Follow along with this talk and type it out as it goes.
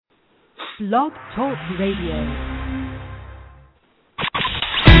Blog Talk Radio.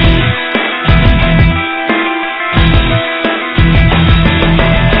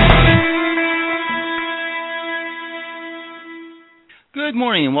 Good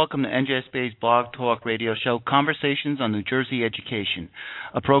morning and welcome to NJSBA's Blog Talk Radio Show, Conversations on New Jersey Education,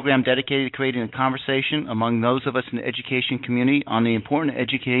 a program dedicated to creating a conversation among those of us in the education community on the important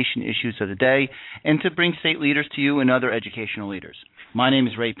education issues of the day and to bring state leaders to you and other educational leaders. My name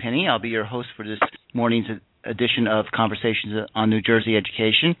is Ray Pinney. I'll be your host for this morning's edition of Conversations on New Jersey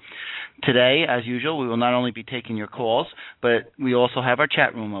Education. Today, as usual, we will not only be taking your calls, but we also have our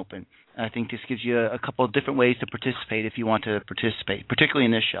chat room open. I think this gives you a couple of different ways to participate if you want to participate, particularly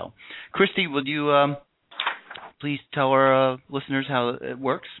in this show. Christy, would you please tell our listeners how it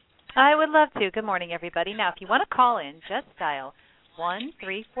works? I would love to. Good morning, everybody. Now, if you want to call in, just dial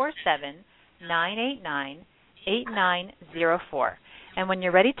 1-347-989-8904. And when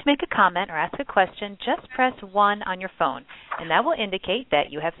you're ready to make a comment or ask a question, just press 1 on your phone, and that will indicate that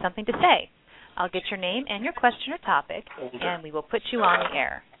you have something to say. I'll get your name and your question or topic, and we will put you on the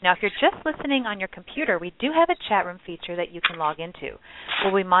air. Now, if you're just listening on your computer, we do have a chat room feature that you can log into.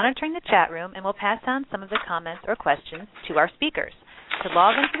 We'll be monitoring the chat room, and we'll pass on some of the comments or questions to our speakers. To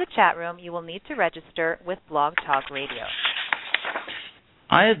log into the chat room, you will need to register with Blog Talk Radio.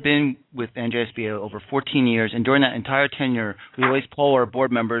 I have been with NJSBA over 14 years, and during that entire tenure, we always poll our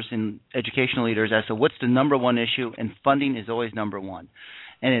board members and educational leaders as to what's the number one issue, and funding is always number one.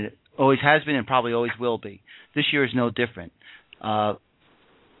 And it always has been and probably always will be. This year is no different.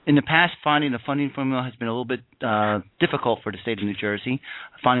 In the past, finding a funding formula has been a little bit difficult for the state of New Jersey,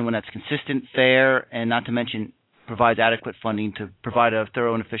 finding one that's consistent, fair, and not to mention provides adequate funding to provide a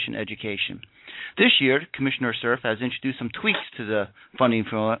thorough and efficient education. This year, Commissioner Cerf has introduced some tweaks to the funding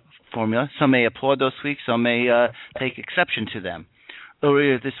formula. Some may applaud those tweaks, some may take exception to them.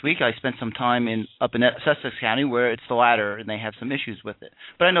 Earlier this week, I spent some time up in Sussex County where it's the latter and they have some issues with it.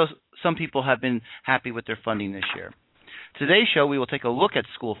 But I know some people have been happy with their funding this year. Today's show, we will take a look at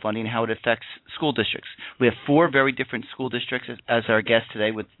school funding and how it affects school districts. We have 4 very different school districts as our guests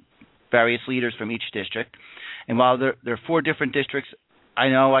today with various leaders from each district. And while there are 4 different districts, I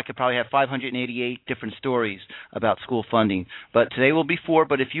know I could probably have 588 different stories about school funding. But today will be 4.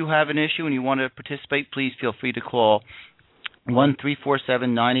 But if you have an issue and you want to participate, please feel free to call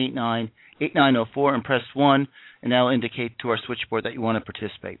 1-347-989-8904 and press 1, and that will indicate to our switchboard that you want to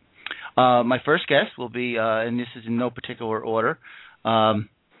participate. My first guest will be, and this is in no particular order,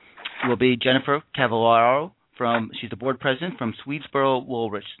 will be Jennifer Cavallaro. She's the board president from Swedesboro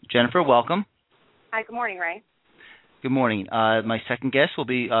Woolwich. Jennifer, welcome. Hi, good morning, Ray. Good morning. My second guest will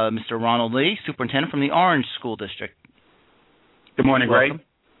be Mr. Ronald Lee, superintendent from the Orange School District. Good morning, welcome. Ray.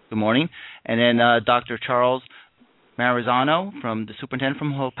 Good morning. And then Dr. Charles Marizano, from the superintendent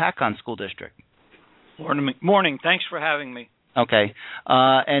from Hopatcong School District. Morning. Thanks for having me. Okay.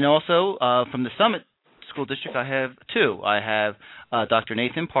 And also from the Summit School District, I have 2. I have Dr.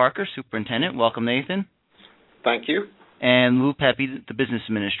 Nathan Parker, superintendent. Welcome, Nathan. Thank you. And Lou Pepe, the business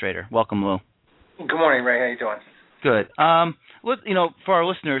administrator. Welcome, Lou. Good morning, Ray. How you doing? Good. For our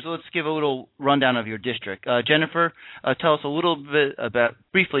listeners, let's give a little rundown of your district. Jennifer, tell us a little bit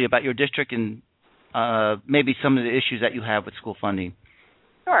briefly about your district and maybe some of the issues that you have with school funding.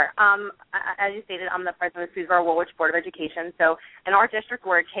 Sure. As you stated, I'm the president of the Swedesboro Woolwich Board of Education. So in our district,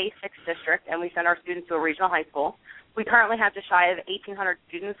 we're a K-6 district, and we send our students to a regional high school. We currently have just shy of 1,800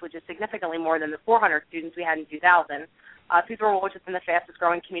 students, which is significantly more than the 400 students we had in 2000. Swedesboro Woolwich has been the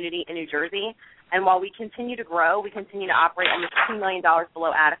fastest-growing community in New Jersey. And while we continue to grow, we continue to operate almost $2 million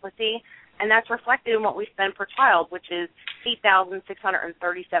below adequacy. And that's reflected in what we spend per child, which is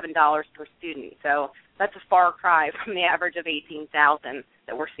 $8,637 per student. So that's a far cry from the average of $18,000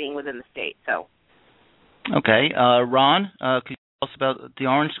 that we're seeing within the state. So, okay, Ron, could you tell us about the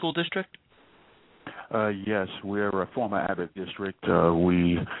Orange School District? Yes, we're a former Abbott district.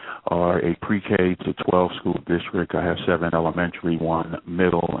 We are a pre-K to 12 school district. I have 7 elementary, 1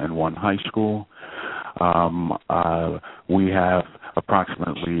 middle, and 1 high school. We have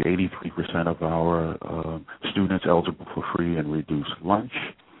approximately 83% of our students eligible for free and reduced lunch.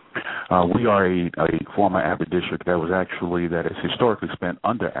 We are a former Abbott district that has historically spent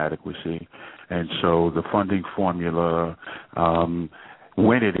under adequacy, and so the funding formula,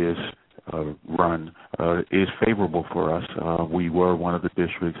 when it is run, is favorable for us. We were one of the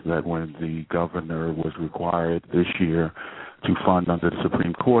districts that when the governor was required this year to fund under the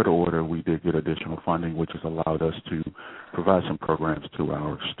Supreme Court order, we did get additional funding, which has allowed us to provide some programs to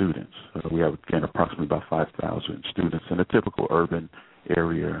our students. We have, again, approximately about 5,000 students in a typical urban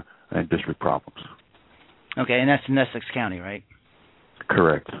area and district problems. Okay, and that's in Essex County, right?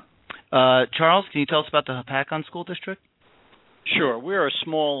 Correct. Charles, can you tell us about the Hapakon School District? Sure. We're a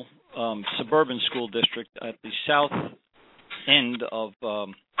small suburban school district at the south end of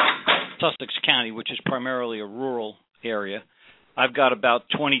Sussex County, which is primarily a rural area. I've got about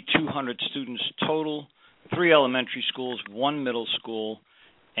 2,200 students total, 3 elementary schools, 1 middle school,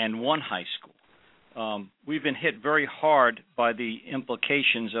 and 1 high school. We've been hit very hard by the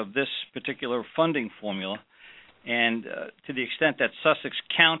implications of this particular funding formula, and to the extent that Sussex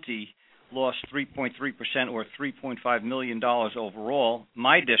County lost 3.3% or $3.5 million overall,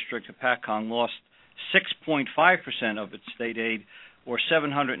 my district, Hapakon, lost 6.5% of its state aid, or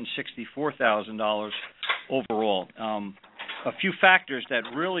 $764,000 overall. A few factors that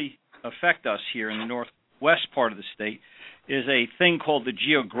really affect us here in the northwest part of the state is a thing called the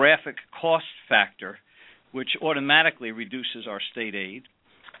geographic cost factor, which automatically reduces our state aid.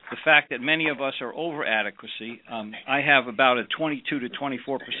 The fact that many of us are over adequacy. I have about a 22 to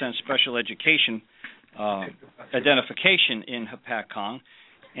 24% special education identification in Hapakon,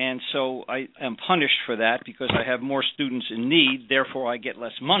 and so I am punished for that because I have more students in need, therefore I get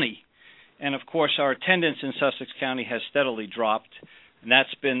less money. And, of course, our attendance in Sussex County has steadily dropped, and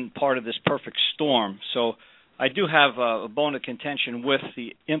that's been part of this perfect storm. So I do have a bone of contention with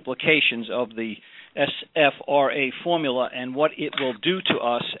the implications of the SFRA formula and what it will do to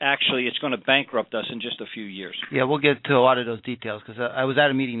us. Actually, it's going to bankrupt us in just a few years. Yeah, we'll get to a lot of those details because I was at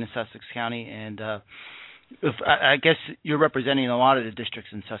a meeting in Sussex County, and I guess you're representing a lot of the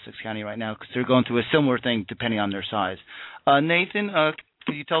districts in Sussex County right now because they're going through a similar thing depending on their size. Nathan,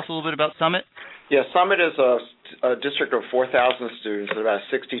 could you tell us a little bit about Summit? Yeah, Summit is a district of 4,000 students with about a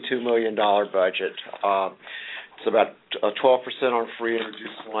 $62 million budget. It's about 12% on free and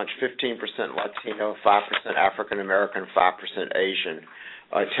reduced lunch, 15% Latino, 5% African American, 5% Asian.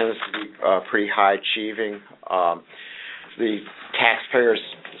 It tends to be pretty high achieving. The taxpayers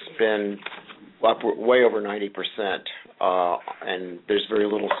spend way over 90%, and there's very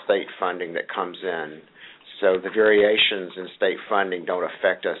little state funding that comes in. So the variations in state funding don't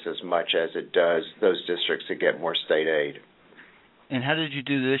affect us as much as it does those districts that get more state aid. And how did you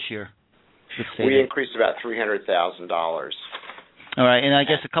do this year? We increased about $300,000. All right, and I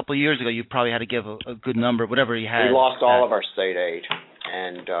guess a couple of years ago you probably had to give a good number, whatever you had. We lost all of our state aid,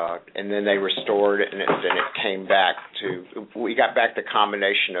 and then they restored it, and then it came back to. We got back the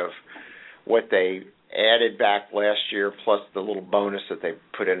combination of what they added back last year plus the little bonus that they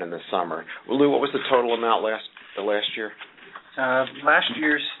put in the summer. Well, Lou, what was the total amount last year? Last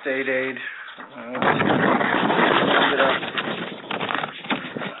year's state aid.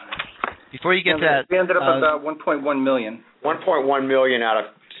 Before you get that, we ended up about $1.1 million. $1.1 million out of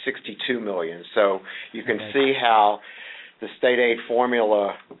 $62 million. So you can see how the state aid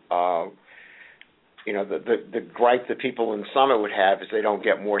formula, the gripe that people in Summit would have is they don't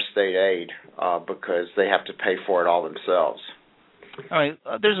get more state aid because they have to pay for it all themselves. All right.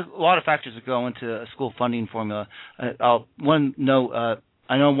 There's a lot of factors that go into a school funding formula. One note,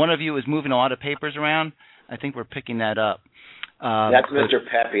 I know one of you is moving a lot of papers around. I think we're picking that up. That's Mr.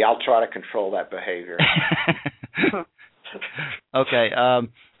 Pepe. I'll try to control that behavior. Okay.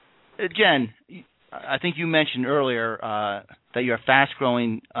 Jen, I think you mentioned earlier that you're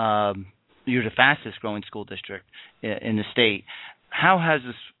fast-growing. You're the fastest-growing school district in the state. How has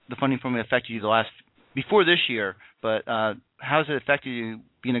the funding formula affected you before this year? But how has it affected you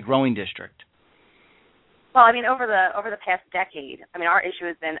being a growing district? Well, I mean, over the past decade, I mean, our issue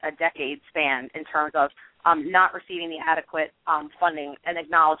has been a decade span in terms of not receiving the adequate funding and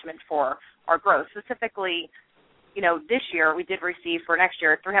acknowledgement for our growth. Specifically, this year we did receive for next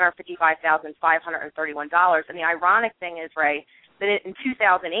year $355,531. And the ironic thing is, Ray, that in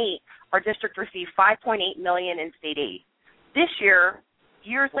 2008 our district received $5.8 million in state aid. This year,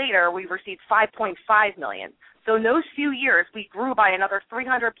 years later, we received $5.5 million. So in those few years, we grew by another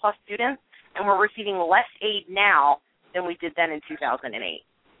 300 plus students, and we're receiving less aid now than we did then in 2008.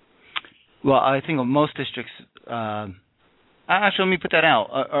 Well, I think most districts. Actually, let me put that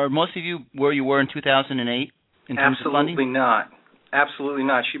out. Are most of you where you were in 2008 in terms of funding? Absolutely not. Absolutely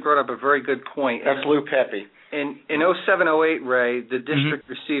not. She brought up a very good point. That's Lou Pepe. In 07-08, Ray, the district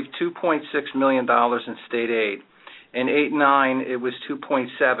received $2.6 million in state aid. In 8-9, it was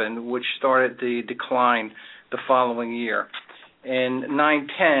 2.7, which started the decline the following year. In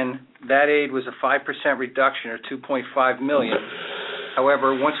 9-10, that aid was a 5% reduction, or $2.5 million.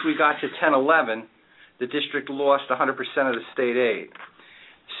 However, once we got to 10-11, the district lost 100% of the state aid.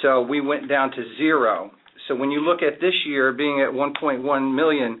 So we went down to zero. So when you look at this year being at $1.1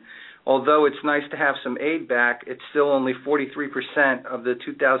 million, although it's nice to have some aid back, it's still only 43% of the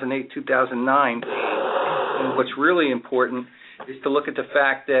 2008-2009. And what's really important is to look at the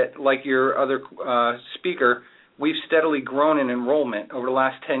fact that, like your other speaker, we've steadily grown in enrollment. Over the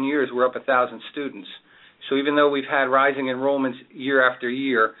last 10 years, we're up 1,000 students. So even though we've had rising enrollments year after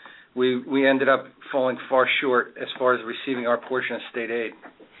year, we ended up falling far short as far as receiving our portion of state aid.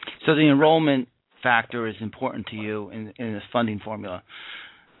 So the enrollment factor is important to you in this funding formula.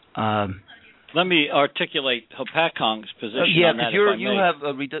 Let me articulate Hopatcong's position on that. Yeah, because you have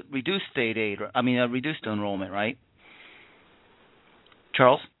a reduced state aid, a reduced enrollment, right?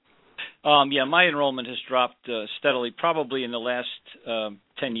 Charles? My enrollment has dropped steadily. Probably in the last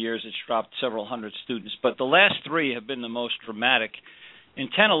 10 years, it's dropped several hundred students. But the last 3 have been the most dramatic. In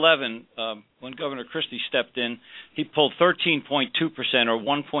 10-11, when Governor Christie stepped in, he pulled 13.2% or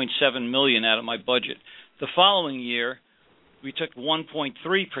 $1.7 million out of my budget. The following year, we took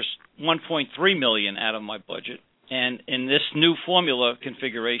 $1.3 million out of my budget. And in this new formula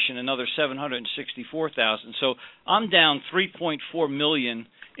configuration, another $764,000. So I'm down $3.4 million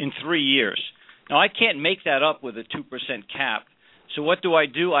in 3 years. Now, I can't make that up with a 2% cap. So what do? I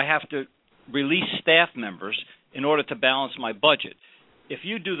have to release staff members in order to balance my budget. If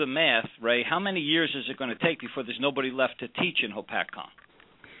you do the math, Ray, how many years is it going to take before there's nobody left to teach in Hopatcong?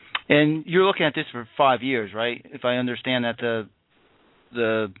 And you're looking at this for 5 years, right? If I understand that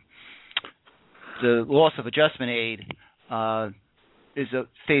the loss of adjustment aid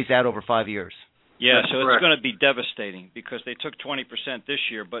stays out over 5 years. Yeah, That's so correct. It's going to be devastating because they took 20% this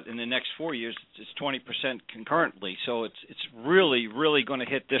year, but in the next 4 years it's 20% concurrently. So it's really, really going to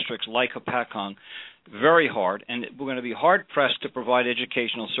hit districts like Hopatcong very hard, and we're going to be hard pressed to provide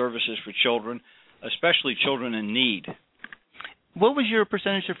educational services for children, especially children in need. What was your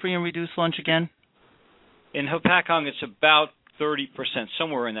percentage of free and reduced lunch again? In Hopatcong, it's about 30%,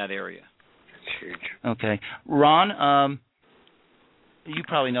 somewhere in that area. It's huge. Okay, Ron, you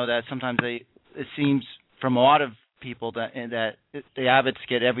probably know that sometimes it seems from a lot of people that the Abbotts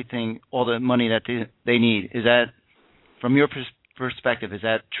get everything, all the money that they need. Is that, from your perspective, is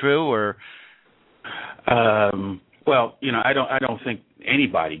that true or? Well, I don't think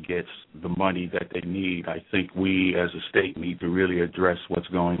anybody gets the money that they need. I think we as a state need to really address what's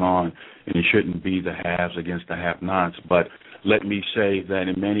going on, and it shouldn't be the haves against the have-nots. But let me say that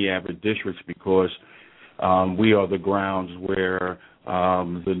in many Abbott districts, because we are the grounds where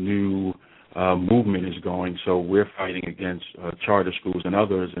the new movement is going, so we're fighting against charter schools and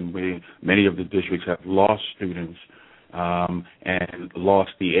others, and many of the districts have lost students and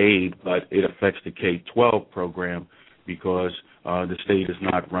lost the aid, but it affects the K-12 program because the state is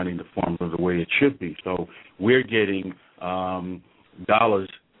not running the formula the way it should be. So we're getting dollars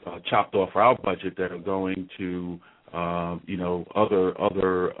chopped off our budget that are going to other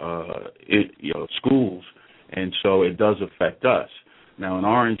schools, and so it does affect us. Now in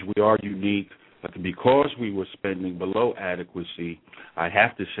Orange we are unique, but because we were spending below adequacy, I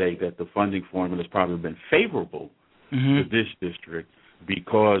have to say that the funding formula has probably been favorable to this district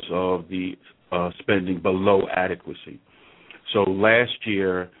because of the spending below adequacy. So last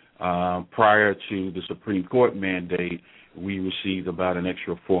year, prior to the Supreme Court mandate, we received about an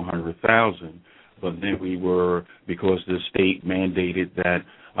extra $400,000. But then because the state mandated the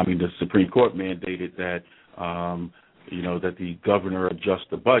Supreme Court mandated that, that the governor adjust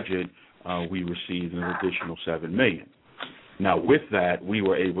the budget, we received an additional $7 million. Now, with that, we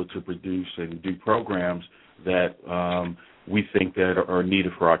were able to produce and do programs that we think that are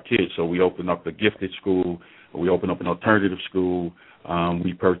needed for our kids. So we opened up a gifted school. We opened up an alternative school.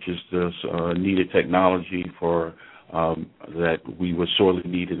 We purchased this needed technology that we were sorely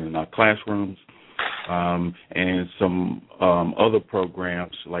needed in our classrooms, and some other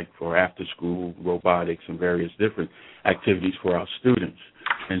programs like for after-school robotics and various different activities for our students.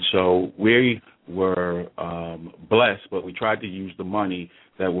 And so we were blessed, but we tried to use the money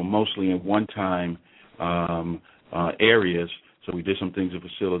that were mostly in one-time areas. So we did some things in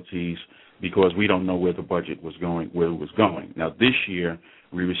facilities because we don't know where the budget was going, where it was going. Now this year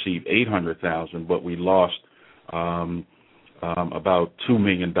we received $800,000, but we lost about $2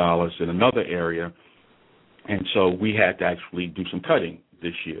 million in another area, and so we had to actually do some cutting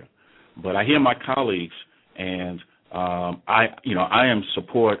this year. But I hear my colleagues, and I am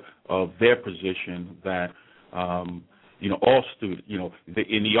support of their position that all students,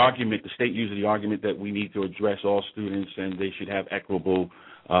 in the argument, the state uses the argument that we need to address all students and they should have equitable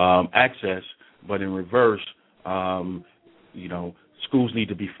access, but in reverse, schools need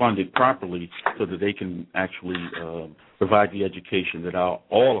to be funded properly so that they can actually provide the education that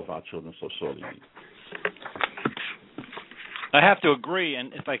all of our children so sorely need. I have to agree,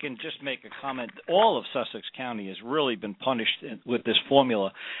 and if I can just make a comment, all of Sussex County has really been punished with this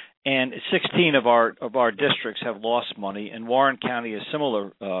formula, and 16 of our districts have lost money, and Warren County is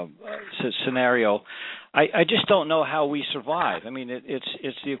similar scenario. I just don't know how we survive. I mean,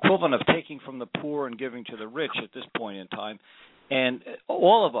 it's the equivalent of taking from the poor and giving to the rich at this point in time, and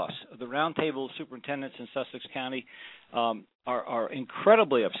all of us, the roundtable of superintendents in Sussex County, are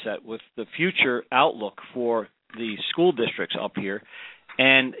incredibly upset with the future outlook for the school districts up here.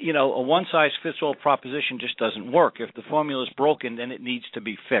 And, you know, a one-size-fits-all proposition just doesn't work. If the formula is broken, then it needs to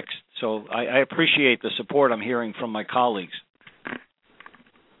be fixed. So I appreciate the support I'm hearing from my colleagues.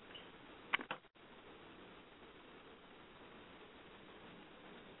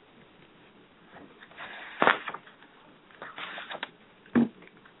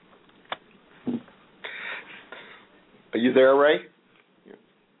 Are you there, Ray? Did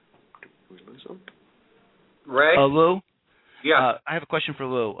we lose him? Ray? Lou? Yeah. I have a question for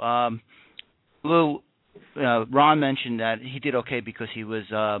Lou. Lou, Ron mentioned that he did okay because he was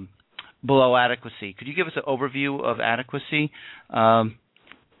below adequacy. Could you give us an overview of adequacy and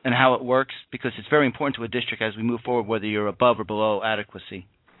how it works? Because it's very important to a district as we move forward, whether you're above or below adequacy.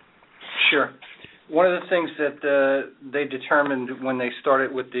 Sure. One of the things that they determined when they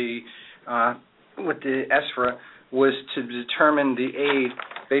started with the ESFRA was to determine the aid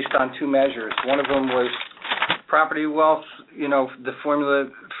based on two measures. One of them was property wealth, you know, the formula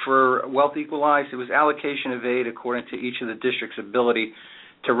for wealth equalized. It was allocation of aid according to each of the district's ability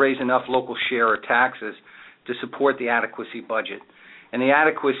to raise enough local share of taxes to support the adequacy budget. And the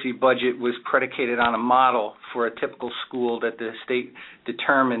adequacy budget was predicated on a model for a typical school that the state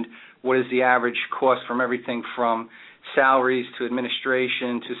determined what is the average cost from everything from salaries to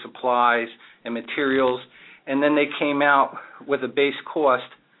administration to supplies and materials. And then they came out with a base cost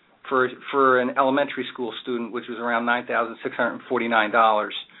for an elementary school student, which was around $9,649.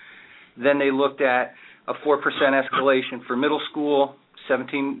 Then they looked at a 4% escalation for middle school,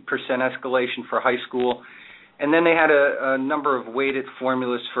 17% escalation for high school, and then they had a number of weighted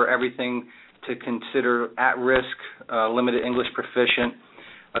formulas for everything to consider at risk, limited English proficient,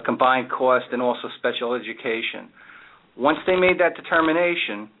 a combined cost, and also special education. Once they made that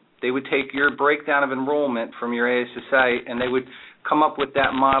determination, they would take your breakdown of enrollment from your ASSA and they would come up with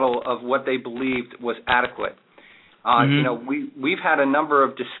that model of what they believed was adequate. You know, we've had a number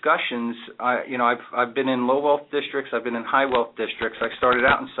of discussions. You know, I've been in low wealth districts, I've been in high wealth districts. I started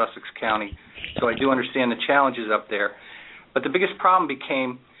out in Sussex County, so I do understand the challenges up there. But the biggest problem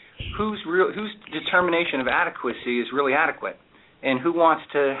became whose determination of adequacy is really adequate, and who wants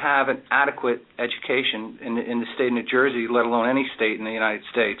to have an adequate education in the state of New Jersey, let alone any state in the United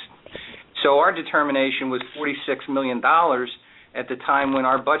States. So our determination was $46 million at the time when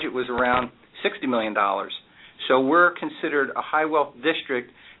our budget was around $60 million. So we're considered a high wealth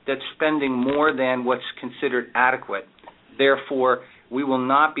district that's spending more than what's considered adequate. Therefore, we will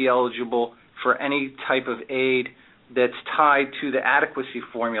not be eligible for any type of aid that's tied to the adequacy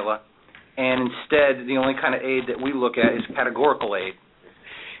formula, and instead the only kind of aid that we look at is categorical aid.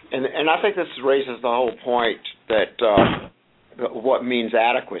 And I think this raises the whole point that what means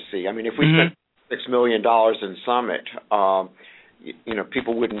adequacy. I mean, if we spent $6 million in Summit, you know,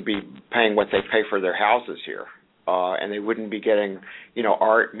 people wouldn't be paying what they pay for their houses here, and they wouldn't be getting, you know,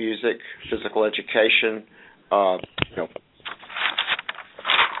 art, music, physical education, you know,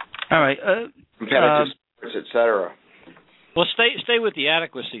 all right, competitive sports, et cetera. Well, stay with the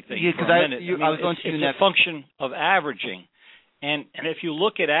adequacy thing for a minute. I was going to it's a function of averaging, and if you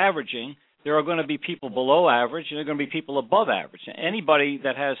look at averaging, there are going to be people below average and there are going to be people above average. Anybody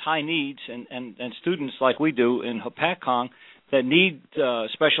that has high needs and students like we do in HPACCON that need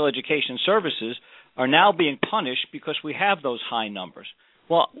special education services are now being punished because we have those high numbers.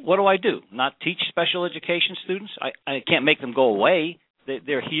 Well, what do? Not teach special education students? I can't make them go away.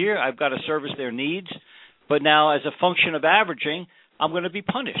 They're here. I've got to service their needs. But now as a function of averaging, I'm going to be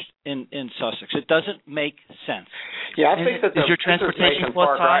punished in Sussex. It doesn't make sense. Yeah, I think that is your transportation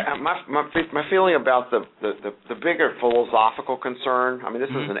cost high? My feeling about the bigger philosophical concern, I mean, this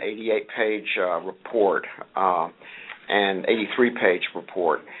is an 88-page report and 83-page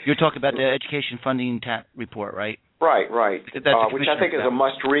report. You're talking about the education funding report, right? Right. Which I think is a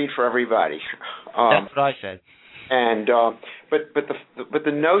must-read for everybody. That's what I said. And but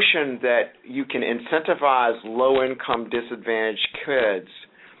the notion that you can incentivize low-income, disadvantaged kids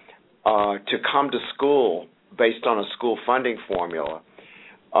to come to school based on a school funding formula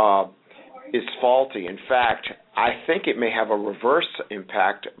is faulty. In fact, I think it may have a reverse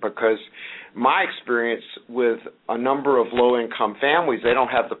impact because my experience with a number of low-income families, they don't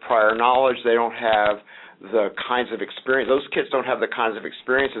have the prior knowledge, they don't have the kinds of experience. Those kids don't have the kinds of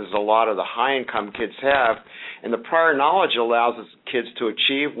experiences a lot of the high-income kids have, and the prior knowledge allows kids to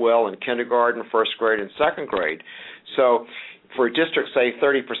achieve well in kindergarten, first grade, and second grade. So for a district, say,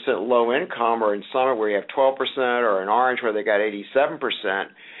 30% low income, or in Summit where you have 12%, or in Orange where they got 87%,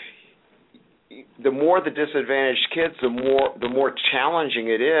 the more the disadvantaged kids, the more challenging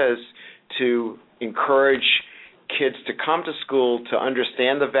it is to encourage kids to come to school, to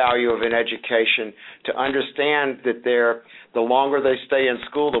understand the value of an education, to understand that the longer they stay in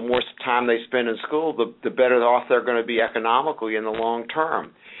school, the more time they spend in school, the better off they're going to be economically in the long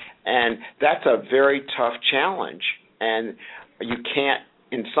term. And that's a very tough challenge. And you can't,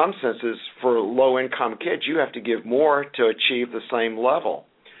 in some senses, for low-income kids, you have to give more to achieve the same level.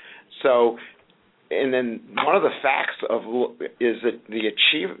 So, and then one of the facts is that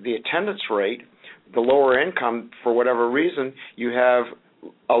the attendance rate, the lower income, for whatever reason, you have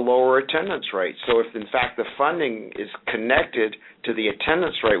a lower attendance rate. So if, in fact, the funding is connected to the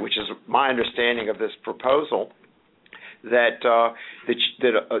attendance rate, which is my understanding of this proposal, that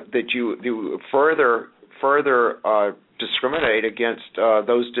you further discriminate against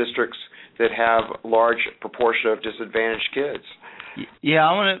those districts that have large proportion of disadvantaged kids. Yeah,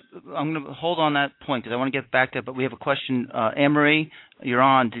 I'm going to hold on that point because I want to get back to it, but we have a question. Anne-Marie, you're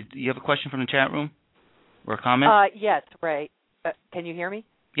on. Do you have a question from the chat room or a comment? Yes, Ray. Can you hear me?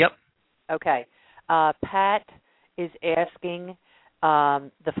 Yep. Okay. Pat is asking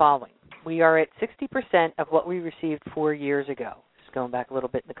the following. We are at 60% of what we received 4 years ago. Just going back a little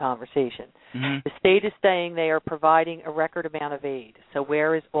bit in the conversation. Mm-hmm. The state is saying they are providing a record amount of aid. So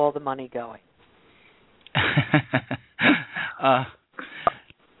where is all the money going?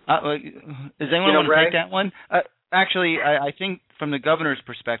 Does anyone want to take that one? Actually, I think from the governor's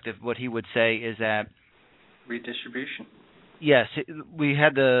perspective, what he would say is that redistribution. Yes, we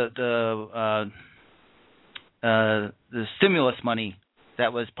had the stimulus money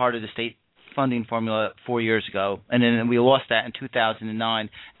that was part of the state funding formula 4 years ago, and then we lost that in 2009.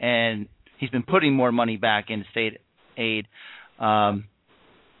 And he's been putting more money back into state aid,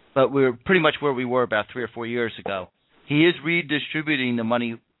 but we're pretty much where we were about 3 or 4 years ago. He is redistributing the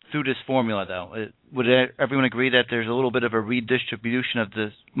money through this formula, though. Would everyone agree that there's a little bit of a redistribution of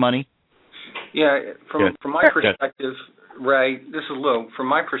this money? Yeah, from my perspective, Ray, this is Lou. From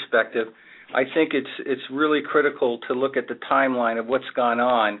my perspective, I think it's really critical to look at the timeline of what's gone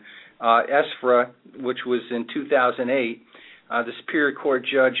on. ESFRA, which was in 2008, the Superior Court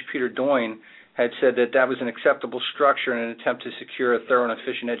Judge Peter Doyne had said that was an acceptable structure in an attempt to secure a thorough and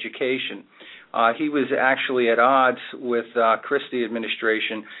efficient education. He was actually at odds with Christie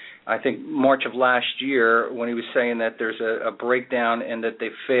administration, I think March of last year, when he was saying that there's a breakdown and that they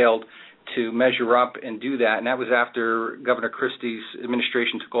failed to measure up and do that. And that was after Governor Christie's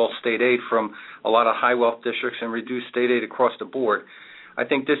administration took all state aid from a lot of high-wealth districts and reduced state aid across the board. I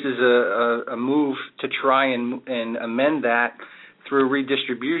think this is a move to try and amend that through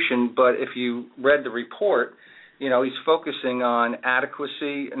redistribution. But if you read the report, he's focusing on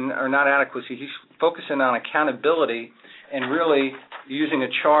adequacy, or not adequacy, he's focusing on accountability and really using a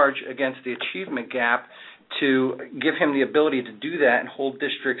charge against the achievement gap to give him the ability to do that and hold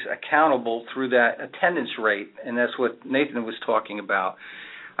districts accountable through that attendance rate, and that's what Nathan was talking about.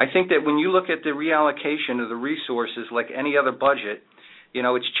 I think that when you look at the reallocation of the resources like any other budget,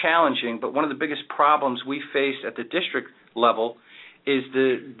 it's challenging, but one of the biggest problems we face at the district level is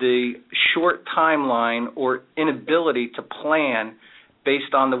the short timeline or inability to plan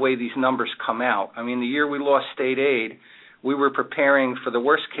based on the way these numbers come out. I mean, the year we lost state aid, we were preparing for the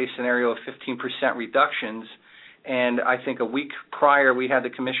worst-case scenario of 15% reductions, and I think a week prior we had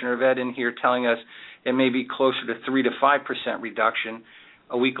the Commissioner of Ed in here telling us it may be closer to 3 to 5% reduction.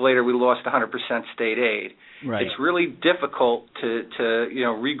 A week later we lost 100% state aid. Right. It's really difficult to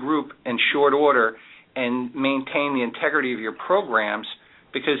regroup in short order and maintain the integrity of your programs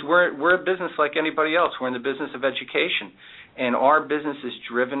because we're a business like anybody else. We're in the business of education, and our business is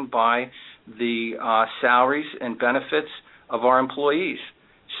driven by the salaries and benefits of our employees.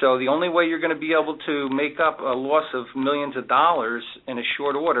 So the only way you're going to be able to make up a loss of millions of dollars in a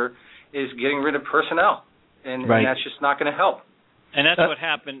short order is getting rid of personnel, and that's just not going to help. And that's what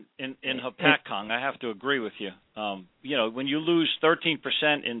happened in Hopatcong. I have to agree with you. When you lose 13%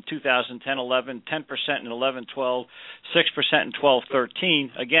 in 2010-11, 10% in 11-12, 6% in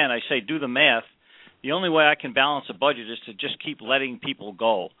 12-13, again, I say do the math. The only way I can balance a budget is to just keep letting people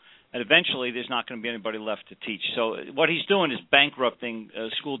go. And eventually there's not going to be anybody left to teach. So what he's doing is bankrupting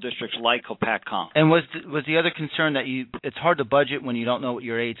school districts like Hopatcong. And was the other concern that it's hard to budget when you don't know what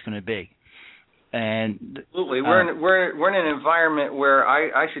your aid's going to be? And absolutely, we're in an environment where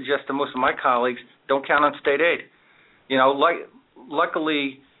I suggest to most of my colleagues don't count on state aid.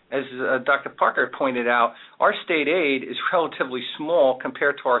 Luckily, as Dr. Parker pointed out, our state aid is relatively small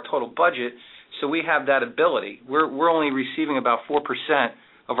compared to our total budget, so we have that ability. We're only receiving about 4%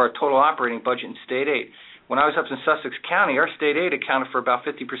 of our total operating budget in state aid. When I was up in Sussex County, our state aid accounted for about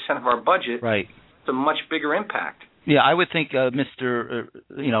 50% of our budget. Right. It's a much bigger impact. Yeah, I would think Mr.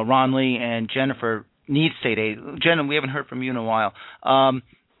 Ron Lee and Jennifer need state aid. Jen, we haven't heard from you in a while. I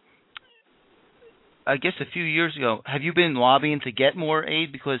guess a few years ago, have you been lobbying to get more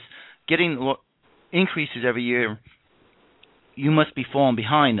aid? Because getting increases every year, you must be falling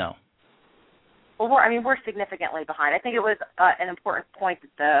behind, though. Well, we're significantly behind. I think it was an important point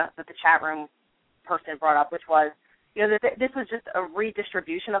that the chat room person brought up, which was, that this was just a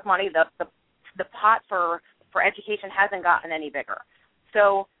redistribution of money. The pot for education hasn't gotten any bigger.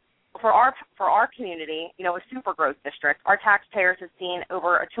 So for our community, a super growth district, our taxpayers have seen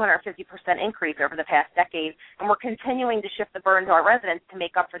over a 250% increase over the past decade, and we're continuing to shift the burden to our residents to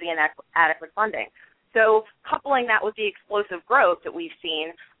make up for the inadequate funding. So coupling that with the explosive growth that we've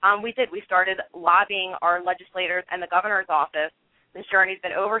seen, we started lobbying our legislators and the governor's office. This journey's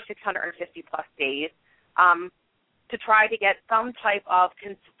been over 650-plus days to try to get some type of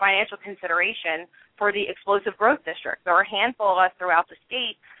financial consideration for the explosive growth district. There are a handful of us throughout the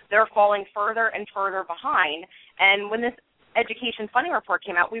state that are falling further and further behind. And when this education funding report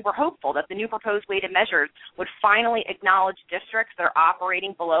came out, we were hopeful that the new proposed weighted measures would finally acknowledge districts that are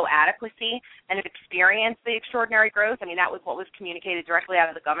operating below adequacy and have experienced the extraordinary growth. That was what was communicated directly out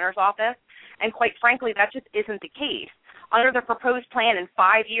of the governor's office. And quite frankly, that just isn't the case. Under the proposed plan, in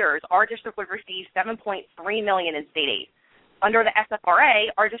 5 years, our district would receive $7.3 million in state aid. Under the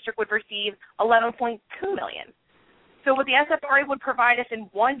SFRA, our district would receive $11.2 million. So what the SFRA would provide us in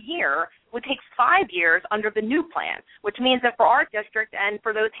 1 year would take 5 years under the new plan, which means that for our district and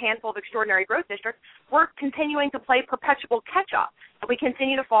for those handful of extraordinary growth districts, we're continuing to play perpetual catch-up. We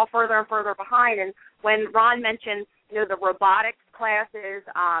continue to fall further and further behind. And when Ron mentioned, the robotics classes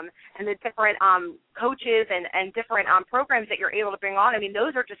and the different coaches and different programs that you're able to bring on,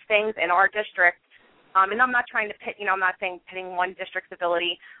 those are just things in our district. And I'm not trying to pit, I'm not saying pitting one district's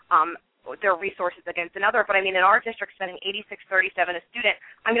ability, their resources against another, but in our district spending $86.37 a student,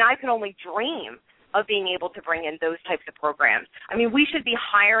 I can only dream of being able to bring in those types of programs. We should be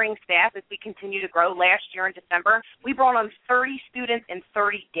hiring staff as we continue to grow. Last year in December, we brought on 30 students in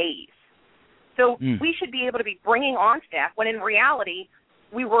 30 days. So we should be able to be bringing on staff when in reality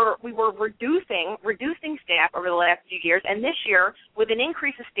we were reducing staff over the last few years, and this year with an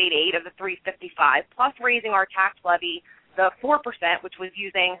increase of state aid of the $355 plus raising our tax levy the 4%, which was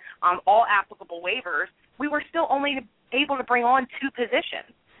using all applicable waivers, we were still only able to bring on 2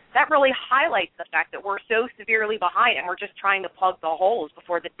 positions. That really highlights the fact that we're so severely behind, and we're just trying to plug the holes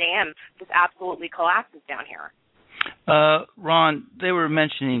before the dam just absolutely collapses down here. Ron, they were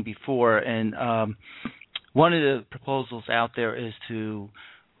mentioning before, and one of the proposals out there is to,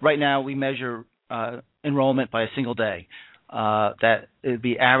 right now we measure enrollment by a single day, that it would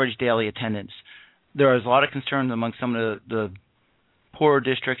be average daily attendance. There is a lot of concern among some of the poorer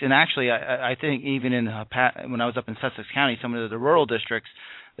districts, and actually I think even when I was up in Sussex County, some of the rural districts,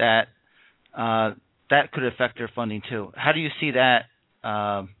 that could affect their funding too. How do you see that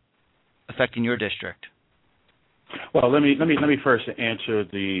affecting your district? Well, let me first answer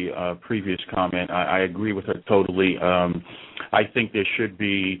the previous comment. I agree with her totally. I think there should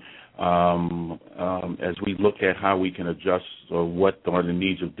be, as we look at how we can adjust or what are the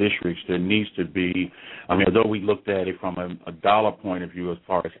needs of districts, there needs to be, although we looked at it from a dollar point of view as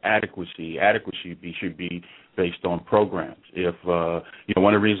far as adequacy should be based on programs. If,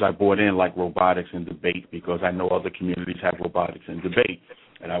 one of the reasons I brought in like robotics and debate, because I know other communities have robotics and debate,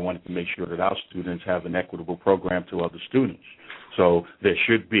 and I wanted to make sure that our students have an equitable program to other students. So there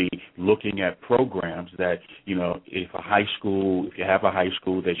should be looking at programs that, if you have a high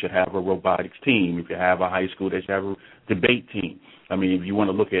school, they should have a robotics team. If you have a high school, they should have a debate team. If you want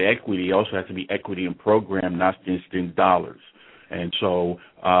to look at equity, it also has to be equity in program, not just in dollars. And so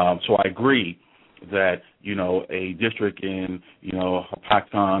I agree that, a district in,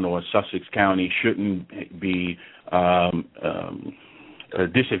 Hopatcong or Sussex County shouldn't be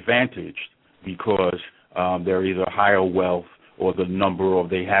disadvantaged because they're either higher wealth or the number of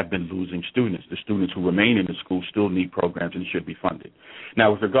they have been losing students. The students who remain in the school still need programs and should be funded.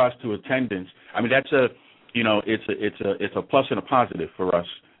 Now, with regards to attendance, that's it's a plus and a positive for us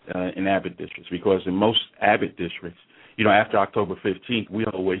in Abbott districts, because in most Abbott districts, after October 15th, we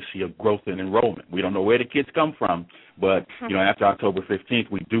always see a growth in enrollment. We don't know where the kids come from, but after October 15th,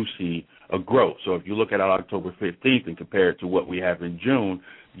 we do see a growth. So if you look at October 15th and compare it to what we have in June,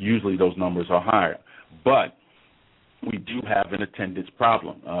 usually those numbers are higher. But we do have an attendance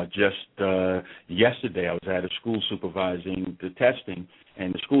problem. Just yesterday, I was at a school supervising the testing,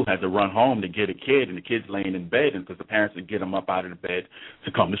 and the school had to run home to get a kid, and the kid's laying in bed because the parents would get him up out of the bed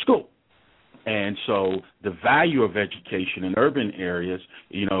to come to school. And so the value of education in urban areas,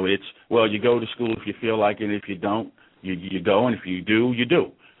 you know, it's, well, you go to school if you feel like it. If you don't, you go, and if you do, you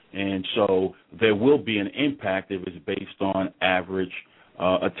do. And so there will be an impact if it's based on average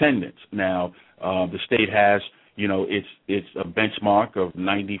attendance. Now, the state has, you know, it's a benchmark of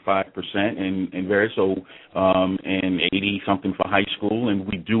 95% in various, so and 80-something for high school, and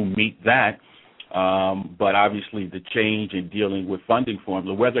we do meet that. But obviously the change in dealing with funding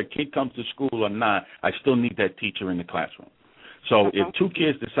formula, whether a kid comes to school or not, I still need that teacher in the classroom. So if two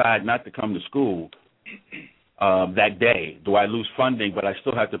kids decide not to come to school that day, do I lose funding, but I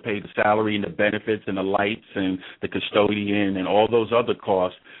still have to pay the salary and the benefits and the lights and the custodian and all those other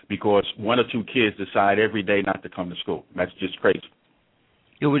costs because one or two kids decide every day not to come to school? That's just crazy.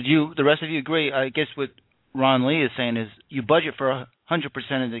 Yeah, would you, the rest of you agree? I guess what Ron Lee is saying is you budget for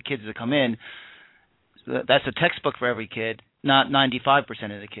 100% of the kids that come in. That's a textbook for every kid, not 95%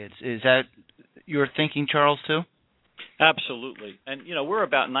 of the kids. Is that your thinking, Charles, too? Absolutely. And, you know, we're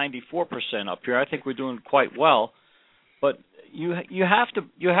about 94% up here. I think we're doing quite well. But you have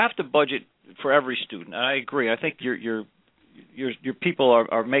to budget for every student. I agree. I think your people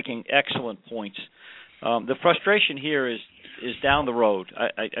are making excellent points. The frustration here is down the road.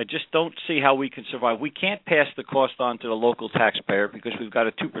 I just don't see how we can survive. We can't pass the cost on to the local taxpayer because we've got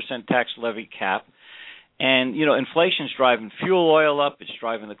a 2% tax levy cap. And, you know, inflation's driving fuel oil up. It's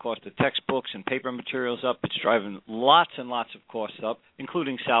driving the cost of textbooks and paper materials up. It's driving lots and lots of costs up,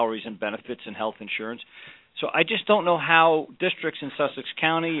 including salaries and benefits and health insurance. So I just don't know how districts in Sussex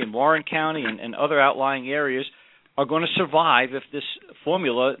County and Warren County and other outlying areas are going to survive if this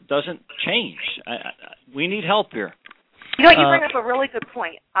formula doesn't change. We need help here. You know, you bring up a really good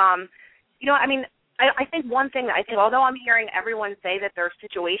point. You know, I mean, I think one thing that I think, although I'm hearing everyone say that their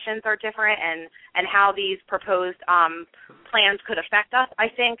situations are different and how these proposed plans could affect us, I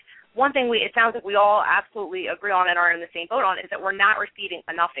think one thing it sounds like we all absolutely agree on and are in the same boat on is that we're not receiving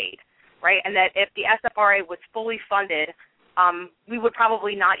enough aid, right? And that if the SFRA was fully funded, we would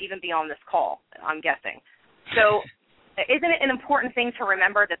probably not even be on this call, I'm guessing. So isn't it an important thing to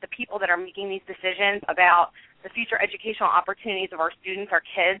remember that the people that are making these decisions about the future educational opportunities of our students, our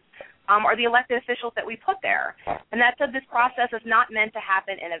kids, are the elected officials that we put there? And that said, this process is not meant to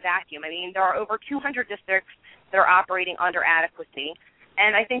happen in a vacuum. I mean, there are over 200 districts that are operating under adequacy,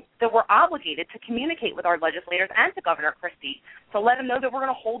 and I think that we're obligated to communicate with our legislators and to Governor Christie to let them know that we're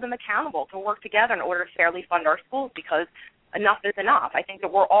going to hold them accountable to work together in order to fairly fund our schools because enough is enough. I think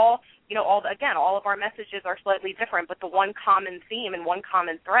that we're all, you know, all of our messages are slightly different, but the one common theme and one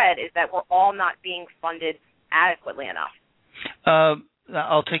common thread is that we're all not being funded adequately enough.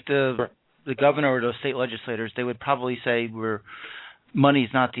 I'll take the governor or the state legislators. They would probably say money's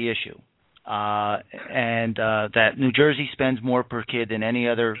not the issue, and that New Jersey spends more per kid than any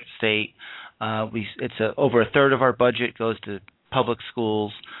other state. Over a third of our budget goes to public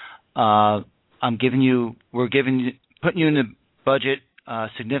schools. Putting you in the budget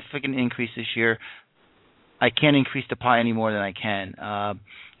significant increase this year. I can't increase the pie any more than I can.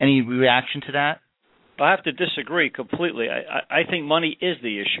 Any reaction to that? I have to disagree completely. I think money is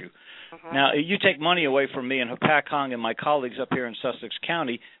the issue. Mm-hmm. Now, you take money away from me and Hapakong and my colleagues up here in Sussex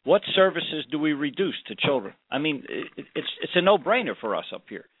County, what services do we reduce to children? I mean, it's a no-brainer for us up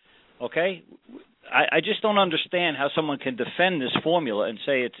here, okay? I just don't understand how someone can defend this formula and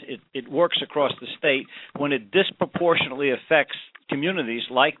say it works across the state when it disproportionately affects communities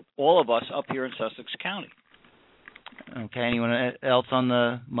like all of us up here in Sussex County. Okay. Anyone else on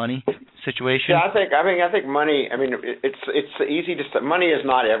the money situation? Yeah, I think money. I mean, it's easy to say. Money is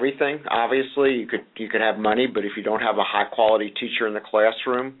not everything. Obviously, you could have money, but if you don't have a high quality teacher in the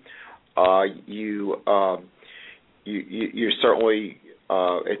classroom, you're certainly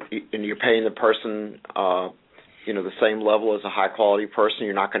and you're paying the person, the same level as a high quality person.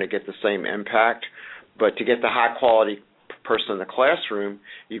 You're not going to get the same impact. But to get the high quality person in the classroom,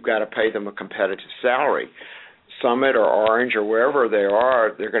 you've got to pay them a competitive salary. Summit or Orange or wherever they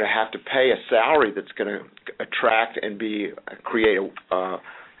are, they're going to have to pay a salary that's going to attract and create a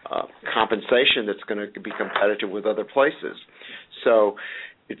compensation that's going to be competitive with other places. So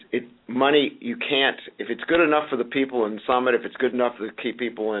money, you can't, if it's good enough for the people in Summit, if it's good enough for the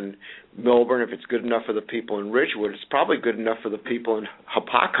people in Milburn, if it's good enough for the people in Ridgewood, it's probably good enough for the people in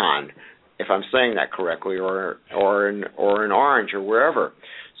Hapakong, if I'm saying that correctly, or in Orange or wherever.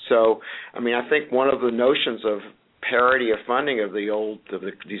 So, I mean, I think one of the notions of parity of funding of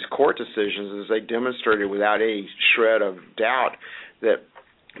these court decisions is they demonstrated without any shred of doubt that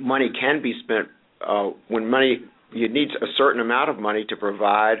money can be spent when you need a certain amount of money to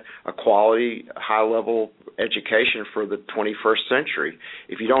provide a quality, high-level education for the 21st century.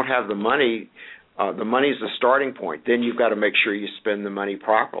 If you don't have the money is the starting point. Then you've got to make sure you spend the money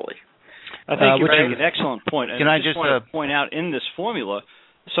properly. I think you make an excellent point. And I just want to point out in this formula,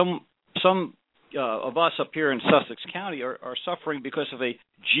 some of us up here in Sussex County are suffering because of a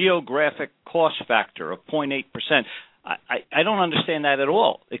geographic cost factor of 0.8%. I don't understand that at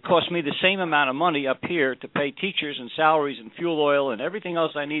all. It costs me the same amount of money up here to pay teachers and salaries and fuel oil and everything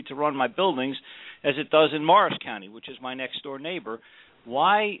else I need to run my buildings as it does in Morris County, which is my next-door neighbor.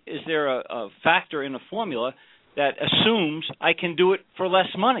 Why is there a factor in a formula that assumes I can do it for less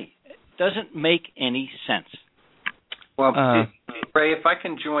money? It doesn't make any sense. Well, Ray, if I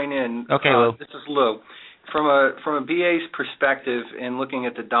can join in. Okay, Lou. This is Lou. From a BA's perspective in looking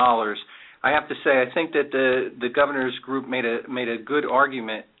at the dollars, I have to say I think that the governor's group made a good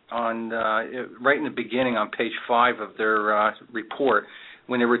argument on right in the beginning on page 5 of their report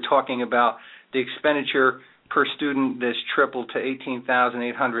when they were talking about the expenditure per student that's tripled to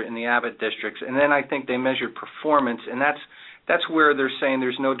 $18,800 in the Abbott districts, and then I think they measured performance, and that's where they're saying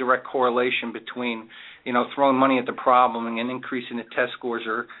there's no direct correlation between throwing money at the problem and increasing the test scores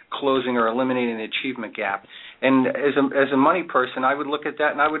or closing or eliminating the achievement gap. And as a money person, I would look at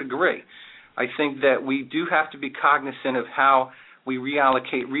that and I would agree. I think that we do have to be cognizant of how we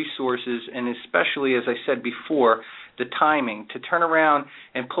reallocate resources, and especially, as I said before, the timing. To turn around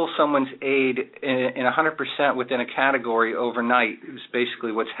and pull someone's aid in 100% within a category overnight, is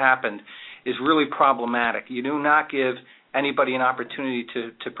basically what's happened, is really problematic. You do not give anybody an opportunity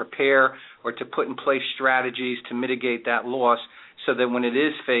to prepare or to put in place strategies to mitigate that loss so that when it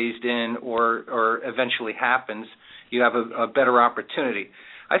is phased in or eventually happens, you have a better opportunity.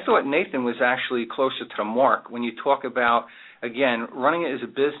 I thought Nathan was actually closer to the mark when you talk about, again, running it as a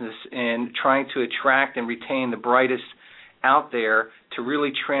business and trying to attract and retain the brightest out there to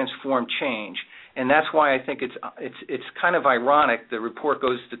really transform change. And that's why I think it's kind of ironic. The report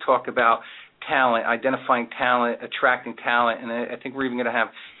goes to talk about talent, identifying talent, attracting talent, and I think we're even going to have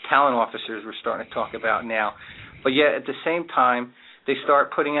talent officers we're starting to talk about now. But yet at the same time, they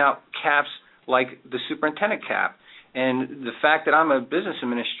start putting out caps like the superintendent cap. And the fact that I'm a business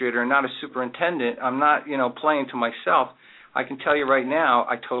administrator and not a superintendent, I'm not, playing to myself. I can tell you right now,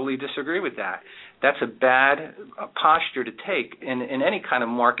 I totally disagree with that. That's a bad posture to take in any kind of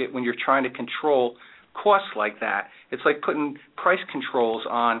market when you're trying to control costs like that. It's like putting price controls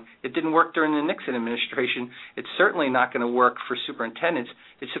on. It didn't work during the Nixon administration. It's certainly not going to work for superintendents.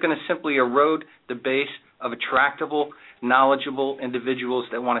 It's going to simply erode the base of attractable, knowledgeable individuals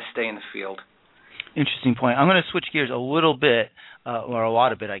that want to stay in the field. Interesting point. I'm going to switch gears a little bit, or a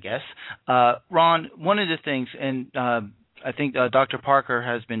lot of it, I guess. Ron, one of the things, and I think Dr. Parker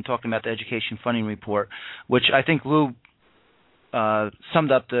has been talking about the education funding report, which I think Lou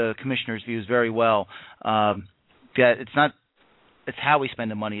summed up the commissioner's views very well. That it's how we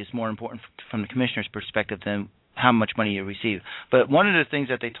spend the money is more important from the commissioner's perspective than how much money you receive. But one of the things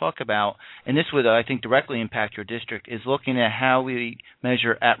that they talk about, and this would, I think, directly impact your district, is looking at how we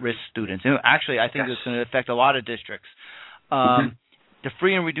measure at-risk students. And actually, I think it's going to affect a lot of districts. The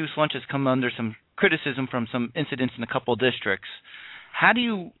free and reduced lunch has come under some criticism from some incidents in a couple of districts. How do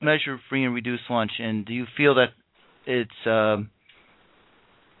you measure free and reduced lunch, and do you feel that it's,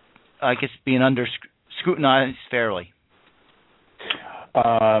 being scrutinized fairly?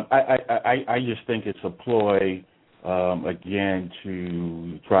 I just think it's a ploy, again,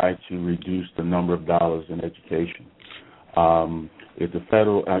 to try to reduce the number of dollars in education. If the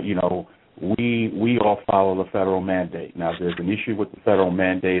federal, we all follow the federal mandate. Now, if there's an issue with the federal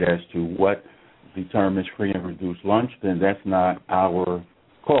mandate as to what determines free and reduced lunch, then that's not our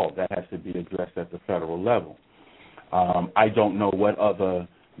call. That has to be addressed at the federal level. I don't know what other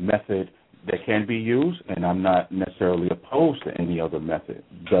method that can be used, and I'm not necessarily opposed to any other method.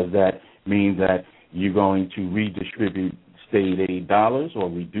 Does that mean that you're going to redistribute state aid dollars or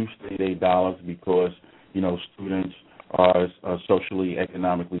reduce state aid dollars because, students are socially,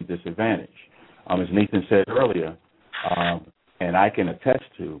 economically disadvantaged? As Nathan said earlier, and I can attest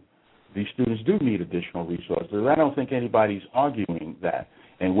to, these students do need additional resources. I don't think anybody's arguing that.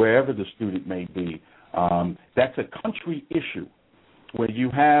 And wherever the student may be, that's a country issue where you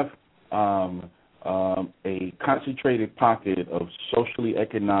have a concentrated pocket of socially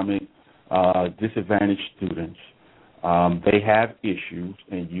economic disadvantaged students. They have issues,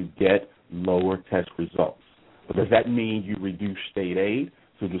 and you get lower test results. But does that mean you reduce state aid?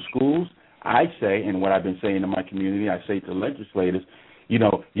 to the schools, I say, and what I've been saying in my community, I say to legislators,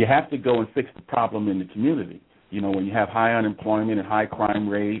 you have to go and fix the problem in the community. When you have high unemployment and high crime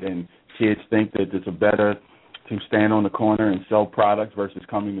rate and kids think that it's better to stand on the corner and sell products versus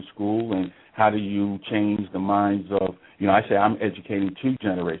coming to school, and how do you change the minds of, I say I'm educating two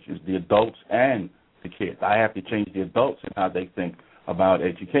generations, the adults and the kids. I have to change the adults and how they think about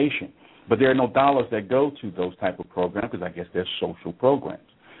education. But there are no dollars that go to those type of programs because I guess they're social programs.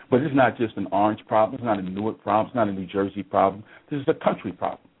 But it's not just an Orange problem. It's not a Newark problem. It's not a New Jersey problem. This is a country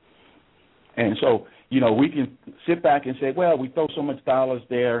problem. And so, we can sit back and say, well, we throw so much dollars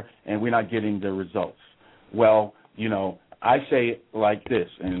there and we're not getting the results. Well, I say it like this,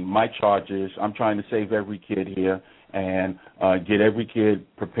 and my charge is I'm trying to save every kid here and get every kid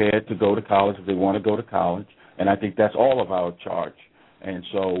prepared to go to college if they want to go to college, and I think that's all of our charge. And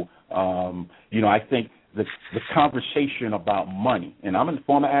so, I think the conversation about money, and I'm in the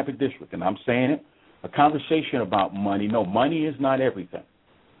former Abbott district, and I'm saying it, a conversation about money. No, money is not everything.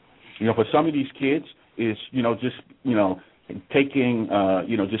 For some of these kids, is taking,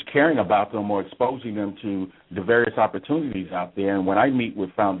 just caring about them or exposing them to the various opportunities out there. And when I meet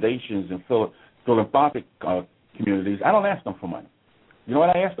with foundations and philanthropic communities, I don't ask them for money. You know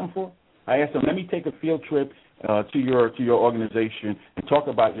what I ask them for? I ask them, let me take a field trip to your organization and talk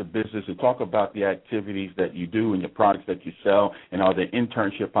about your business and talk about the activities that you do and your products that you sell and all the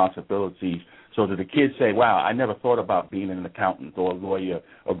internship possibilities, so that the kids say, wow, I never thought about being an accountant or a lawyer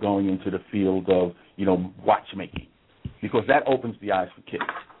or going into the field of, watchmaking, because that opens the eyes for kids.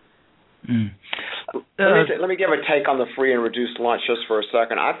 Mm. Let me give a take on the free and reduced lunch just for a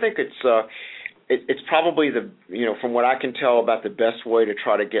second. I think it's probably from what I can tell, about the best way to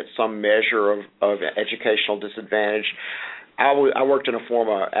try to get some measure of educational disadvantage. I worked in a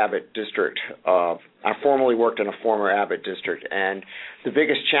former Abbott district. I formerly worked in a former Abbott district, and the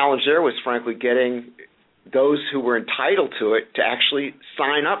biggest challenge there was, frankly, getting those who were entitled to it to actually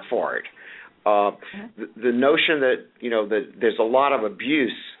sign up for it. The notion that that there's a lot of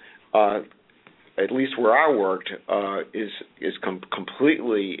abuse, at least where I worked, is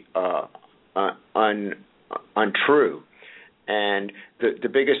completely untrue. And the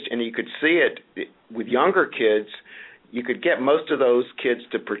biggest, and you could see it with younger kids. You could get most of those kids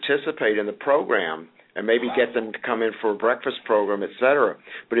to participate in the program and maybe get them to come in for a breakfast program, et cetera.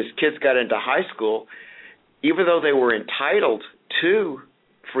 But as kids got into high school, even though they were entitled to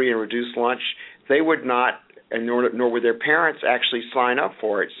free and reduced lunch, they would not, and nor would their parents, actually sign up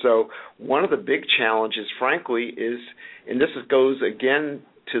for it. So one of the big challenges, frankly, is, and this goes again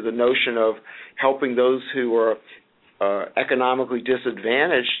to the notion of helping those who are economically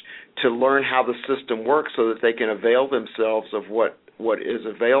disadvantaged to learn how the system works so that they can avail themselves of what is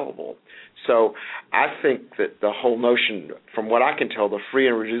available. So I think that the whole notion, from what I can tell, the free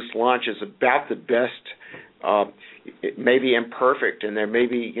and reduced lunch is about the best. It may be imperfect, and there may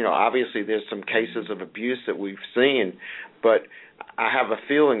be, obviously there's some cases of abuse that we've seen, but I have a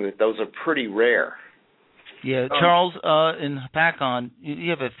feeling that those are pretty rare. Yeah, Charles, in Pacon, you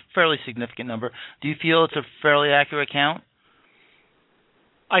have a fairly significant number. Do you feel it's a fairly accurate count?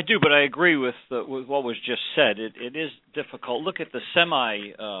 I do, but I agree with what was just said. It is difficult. Look at the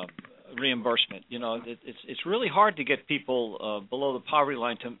reimbursement. It's really hard to get people below the poverty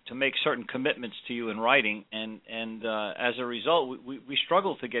line to make certain commitments to you in writing, and as a result, we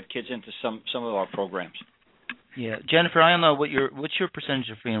struggle to get kids into some of our programs. Yeah, Jennifer, I don't know what's your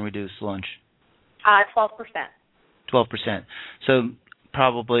percentage of free and reduced lunch? 12%. 12%. So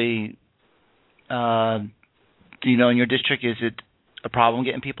probably, do you know in your district, is it a problem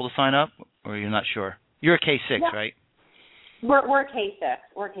getting people to sign up, or you're not sure? You're a K-6, right? We're K-6.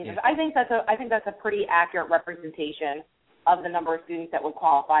 Yeah. I think that's a pretty accurate representation of the number of students that would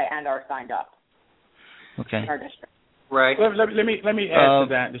qualify and are signed up. Okay. In our district. Right. Let me add to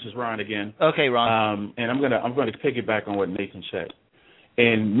that. This is Ron again. Okay, Ron. And I'm going to piggyback on what Nathan said.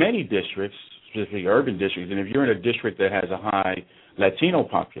 In many districts, specifically urban districts, and if you're in a district that has a high Latino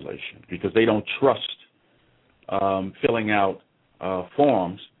population, because they don't trust filling out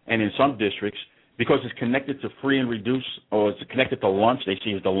forms, and in some districts, because it's connected to free and reduced, or it's connected to lunch, they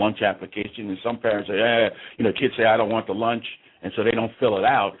see it as the lunch application, and some parents say, kids say, I don't want the lunch, and so they don't fill it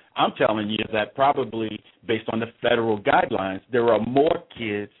out. I'm telling you that probably, based on the federal guidelines, there are more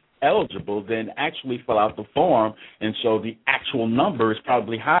kids eligible than actually fill out the form, and so the actual number is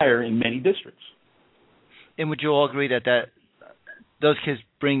probably higher in many districts. And would you all agree that those kids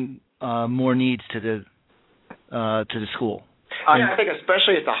bring more needs to the school? I think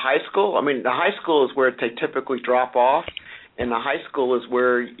especially at the high school. I mean, the high school is where they typically drop off, in the high school is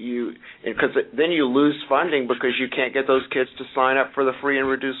where because then you lose funding because you can't get those kids to sign up for the free and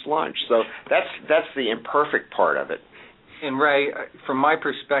reduced lunch. So that's the imperfect part of it. And Ray, from my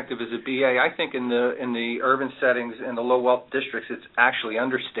perspective as a BA, I think in the urban settings and the low wealth districts, it's actually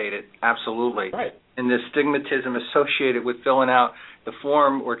understated. Absolutely. Right. And the stigmatism associated with filling out the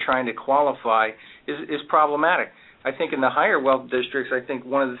form or trying to qualify is problematic. I think in the higher wealth districts, I think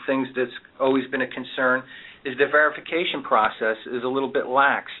one of the things that's always been a concern is the verification process is a little bit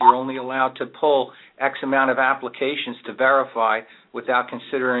lax. You're only allowed to pull X amount of applications to verify without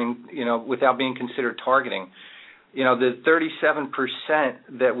being considered targeting. The 37%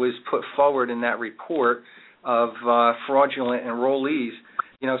 that was put forward in that report of fraudulent enrollees,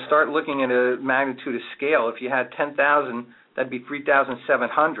 start looking at a magnitude of scale. If you had 10,000, that'd be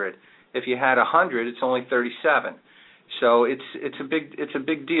 3,700. If you had 100, it's only 37. So it's a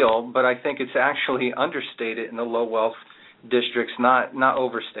big deal, but I think it's actually understated in the low wealth districts, not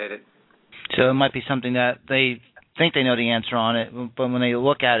overstated. So it might be something that they think they know the answer on it, but when they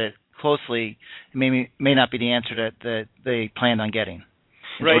look at it closely, it may not be the answer that they planned on getting.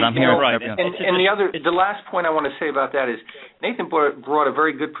 Right. What I'm hearing. Right. And the last point I want to say about that is Nathan brought a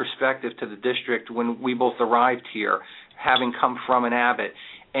very good perspective to the district when we both arrived here, having come from an Abbott.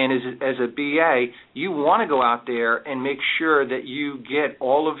 And as a BA, you want to go out there and make sure that you get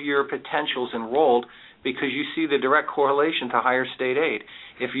all of your potentials enrolled because you see the direct correlation to higher state aid.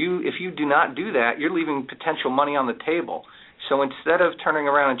 If you do not do that, you're leaving potential money on the table. So instead of turning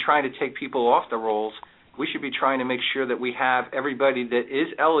around and trying to take people off the rolls, we should be trying to make sure that we have everybody that is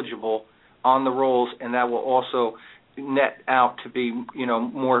eligible on the rolls, and that will also net out to be,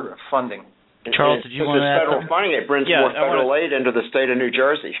 more funding. Charles, did you want to add federal funding, it brings more federal aid into the state of New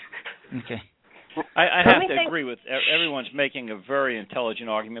Jersey. Okay. I have to agree with everyone's making a very intelligent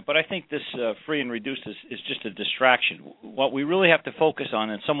argument, but I think this free and reduced is just a distraction. What we really have to focus on,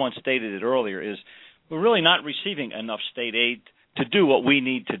 and someone stated it earlier, is we're really not receiving enough state aid to do what we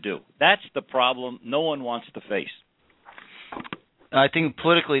need to do. That's the problem no one wants to face. I think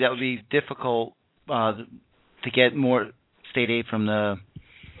politically that would be difficult to get more state aid from the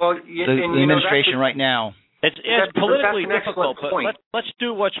administration right now. It's politically difficult, but let's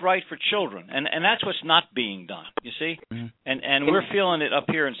do what's right for children, and that's what's not being done, you see? Mm-hmm. And we're feeling it up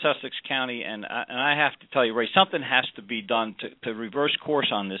here in Sussex County, and I have to tell you, Ray, something has to be done to reverse course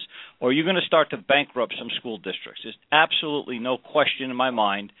on this, or you're going to start to bankrupt some school districts. There's absolutely no question in my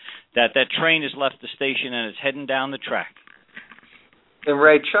mind that train has left the station and it's heading down the track. And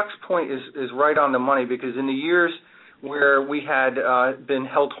Ray, Chuck's point is right on the money, because in the years where we had been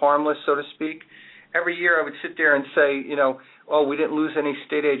held harmless, so to speak, every year I would sit there and say, we didn't lose any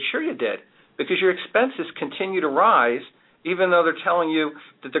state aid. Sure you did, because your expenses continue to rise, even though they're telling you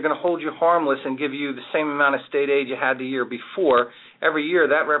that they're going to hold you harmless and give you the same amount of state aid you had the year before. Every year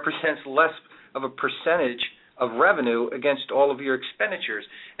that represents less of a percentage of revenue against all of your expenditures.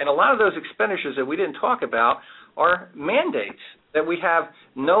 And a lot of those expenditures that we didn't talk about are mandates that we have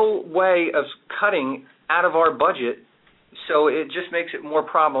no way of cutting out of our budget, so it just makes it more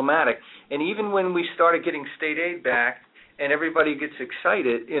problematic. And even when we started getting state aid back and everybody gets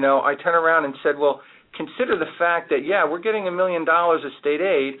excited, I turn around and said, well, consider the fact that, we're getting $1 million of state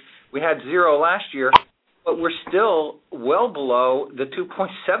aid. We had zero last year, but we're still well below the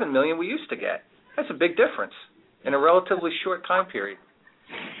 $2.7 million we used to get. That's a big difference in a relatively short time period.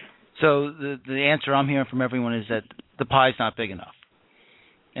 So the answer I'm hearing from everyone is that the pie's not big enough.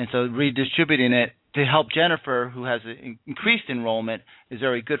 And so redistributing it to help Jennifer, who has increased enrollment, is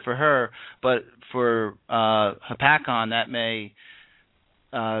very good for her, but for HPACON, that may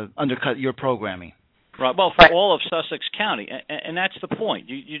undercut your programming. Right. Well, for all of Sussex County, and that's the point.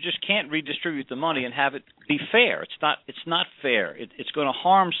 You just can't redistribute the money and have it be fair. It's not fair. It's going to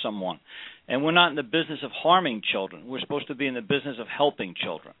harm someone, and we're not in the business of harming children. We're supposed to be in the business of helping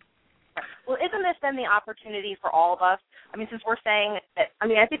children. Well, isn't this then the opportunity for all of us? I mean, since we're saying that,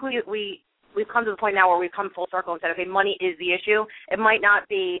 I think we've come to the point now where we've come full circle and said, okay, money is the issue. It might not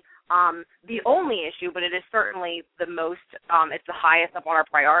be the only issue, but it is certainly the most, it's the highest up on our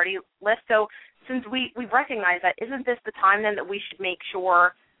priority list. So since we've recognized that, isn't this the time then that we should make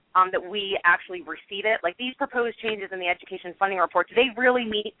sure that we actually receive it? Like these proposed changes in the education funding report, do they really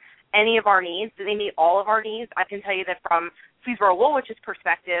meet any of our needs? Do they meet all of our needs? I can tell you that from Swedesboro-Woolwich's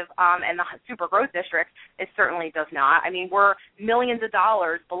perspective and the super growth district, it certainly does not. I mean, we're millions of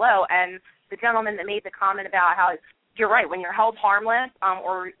dollars below, and the gentleman that made the comment about how you're right, when you're held harmless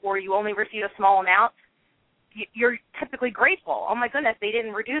or you only receive a small amount, you're typically grateful. Oh, my goodness, they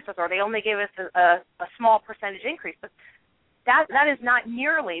didn't reduce us, or they only gave us a small percentage increase. But that is not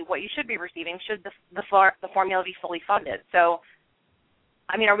nearly what you should be receiving should the formula be fully funded. So,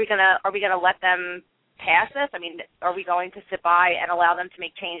 I mean, are we gonna let them pass this? I mean, are we going to sit by and allow them to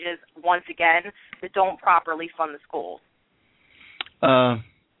make changes once again that don't properly fund the schools?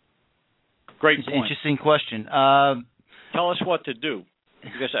 Great point. Interesting question. Tell us what to do.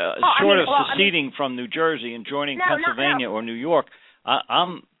 Because seceding from New Jersey and joining Pennsylvania or New York,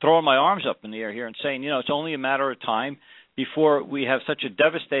 I'm throwing my arms up in the air here and saying, it's only a matter of time before we have such a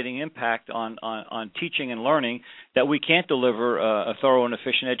devastating impact on teaching and learning that we can't deliver a thorough and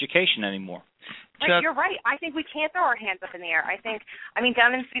efficient education anymore. Right, you're right. I think we can't throw our hands up in the air. I mean,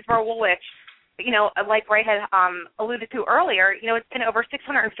 down in Swedesboro, Woolwich, like Ray had alluded to earlier, it's been over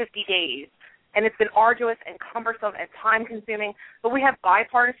 650 days. And it's been arduous and cumbersome and time-consuming, but we have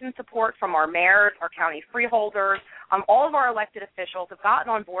bipartisan support from our mayors, our county freeholders, all of our elected officials have gotten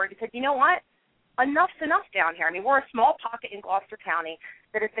on board and said, you know what, enough's enough down here. I mean, we're a small pocket in Gloucester County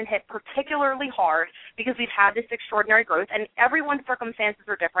that has been hit particularly hard because we've had this extraordinary growth, and everyone's circumstances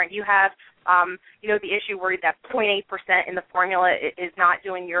are different. You have, the issue where that 0.8% in the formula is not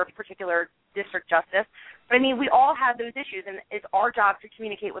doing your particular district justice. But, I mean, we all have those issues, and it's our job to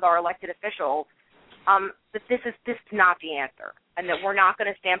communicate with our elected officials that this is not the answer and that we're not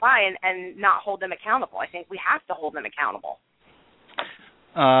going to stand by and not hold them accountable. I think we have to hold them accountable.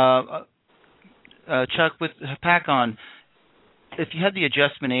 Chuck, with HPAC-on, if you had the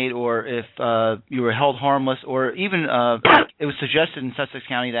adjustment aid or if you were held harmless or even it was suggested in Sussex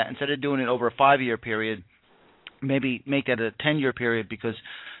County that instead of doing it over a 5-year period, maybe make that a 10-year period because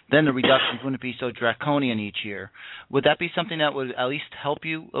then the reductions wouldn't be so draconian each year. Would that be something that would at least help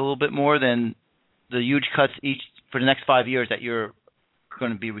you a little bit more than the huge cuts each for the next 5 years that you're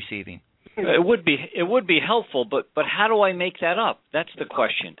going to be receiving? It would be helpful, but how do I make that up? That's the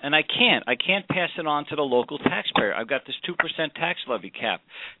question. And I can't pass it on to the local taxpayer. I've got this 2% tax levy cap.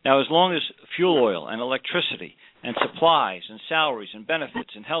 Now, as long as fuel oil and electricity and supplies and salaries and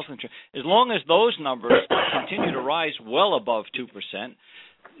benefits and health insurance, as long as those numbers continue to rise well above 2%,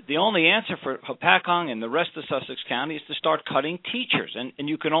 the only answer for HPAC-on and the rest of Sussex County is to start cutting teachers. And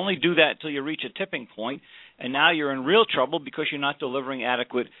you can only do that until you reach a tipping point, and now you're in real trouble because you're not delivering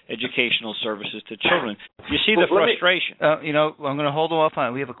adequate educational services to children. You see the frustration. I'm going to hold off on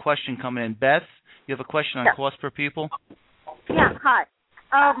it. We have a question coming in. Beth, you have a question on cost per pupil? Yeah, hi.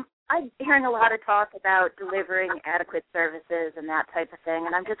 I'm hearing a lot of talk about delivering adequate services and that type of thing,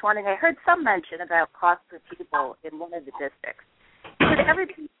 and I'm just wondering, I heard some mention about cost per pupil in one of the districts. Could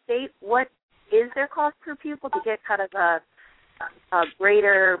everybody state what is their cost per pupil to get kind of a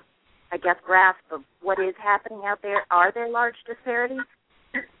greater, I guess, grasp of what is happening out there? Are there large disparities?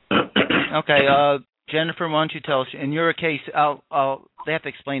 Okay, Jennifer, why don't you tell us? In your case, they have to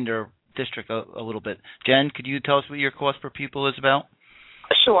explain their district a little bit. Jen, could you tell us what your cost per pupil is about?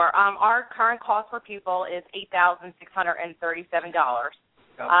 Sure. Our current cost per pupil is $8,637.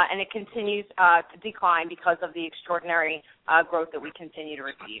 And it continues to decline because of the extraordinary growth that we continue to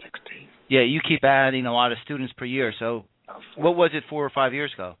receive. Yeah, you keep adding a lot of students per year. So what was it 4 or 5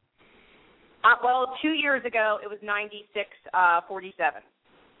 years ago? Well, 2 years ago, it was 9647.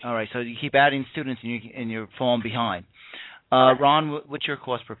 All right, so you keep adding students and you're falling behind. Ron, what's your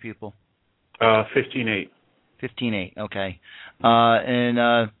cost per pupil? 15.8. 15.8, okay.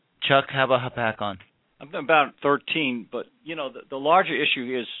 And Chuck, how about HPAC-on? I'm about 13, but, the larger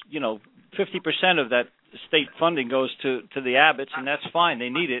issue is, 50% of that state funding goes to the Abbotts, and that's fine. They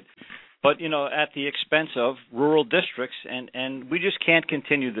need it. But, at the expense of rural districts, and we just can't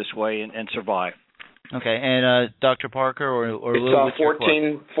continue this way and survive. Okay, and Dr. Parker or Lou? It's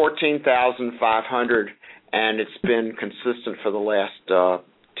 14,500, and it's been consistent for the last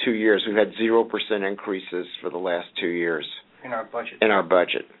 2 years. We've had 0% increases for the last 2 years. In our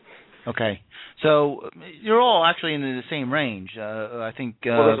budget. Okay, so you're all actually in the same range. I think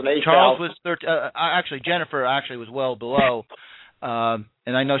Charles was 13. Actually, Jennifer actually was well below, and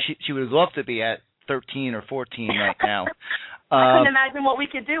I know she would love to be at 13 or 14 right now. I couldn't imagine what we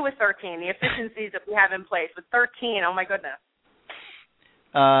could do with 13. The efficiencies that we have in place with 13. Oh my goodness.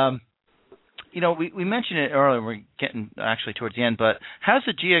 We mentioned it earlier. We're getting actually towards the end, but how's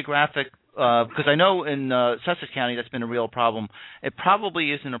the geographic? Because I know in Sussex County that's been a real problem. It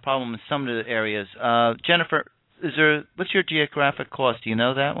probably isn't a problem in some of the areas. Jennifer, what's your geographic cost? Do you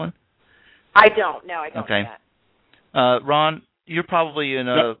know that one? I don't. No, I don't know that. Ron, you're probably in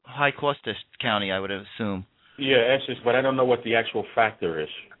a high-cost county, I would assume. Yeah, Essex, but I don't know what the actual factor is.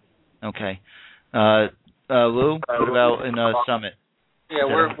 Okay. Lou, what about in Summit? Yeah,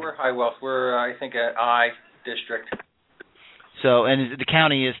 we're high wealth. We're, I think, at I district. So, and the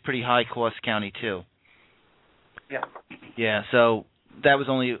county is pretty high-cost county, too. Yeah. Yeah, so that was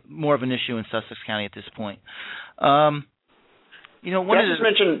only more of an issue in Sussex County at this point. Ray,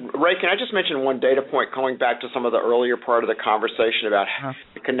 can I just mention one data point going back to some of the earlier part of the conversation about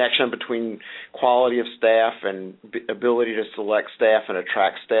the connection between quality of staff and ability to select staff and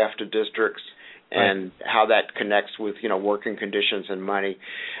attract staff to districts, and how that connects with working conditions and money.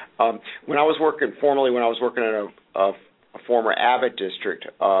 When I was working in a former Abbott district,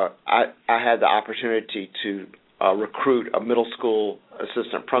 I had the opportunity to recruit a middle school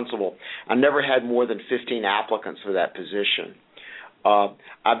assistant principal. I never had more than 15 applicants for that position.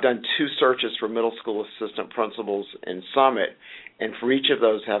 I've done 2 searches for middle school assistant principals in Summit, and for each of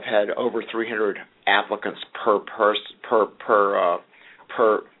those have had over 300 applicants per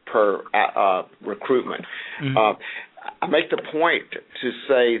recruitment. I make the point to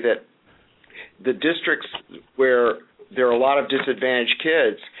say that the districts where there are a lot of disadvantaged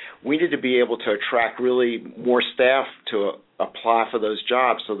kids, we need to be able to attract really more staff to apply for those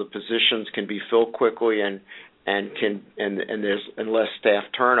jobs so the positions can be filled quickly and there's less staff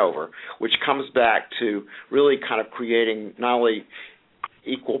turnover, which comes back to really kind of creating not only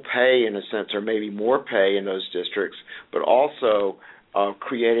equal pay in a sense, or maybe more pay in those districts, but also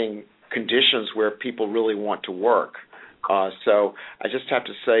creating conditions where people really want to work. So I just have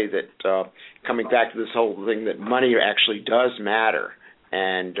to say that coming back to this whole thing, that money actually does matter,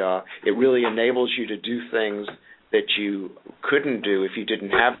 and it really enables you to do things that you couldn't do if you didn't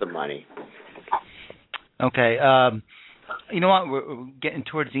have the money. Okay. You know what? We're getting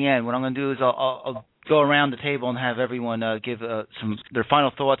towards the end. What I'm going to do is I'll go around the table and have everyone give their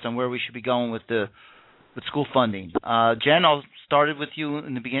final thoughts on where we should be going with school funding. Jen, I'll start with you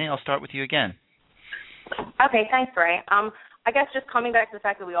in the beginning. I'll start with you again. Okay, thanks, Ray. I guess just coming back to the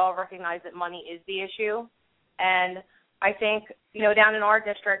fact that we all recognize that money is the issue, and I think down in our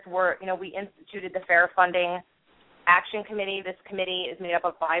district we instituted the Fair Funding Action Committee. This committee is made up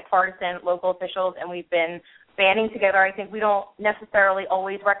of bipartisan local officials, and we've been banding together. I think we don't necessarily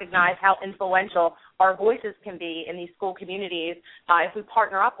always recognize how influential our voices can be in these school communities if we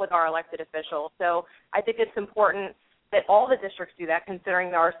partner up with our elected officials. So I think it's important that all the districts do that, considering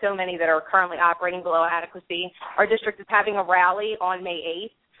there are so many that are currently operating below adequacy. Our district is having a rally on May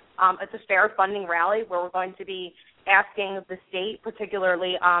 8th. It's a fair funding rally where we're going to be asking the state,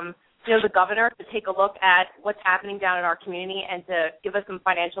 particularly the governor, to take a look at what's happening down in our community and to give us some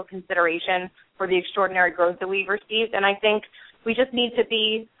financial consideration for the extraordinary growth that we've received. And I think we just need to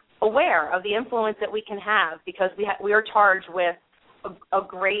be aware of the influence that we can have, because we are charged with a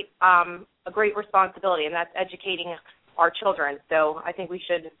great responsibility, and that's educating our children. So I think we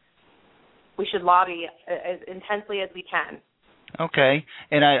should lobby as intensely as we can. Okay,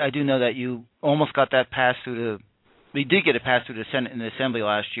 and I do know that you almost got that passed through we did get it passed through the Senate and the Assembly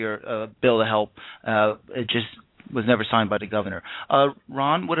last year, a bill to help. It just was never signed by the governor.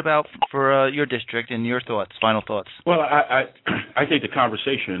 Ron, what about for your district and your thoughts, final thoughts? Well, I think the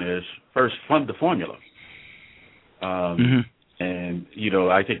conversation is first fund the formula. And,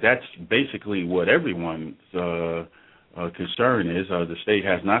 I think that's basically what everyone's concern is. The state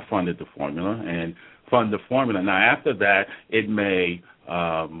has not funded the formula, and fund the formula. Now, after that, it may,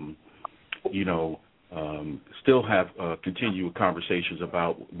 still have continued conversations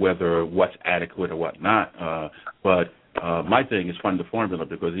about what's adequate or what not. But my thing is fund the formula,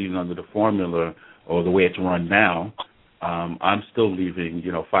 because even under the formula or the way it's run now, I'm still leaving,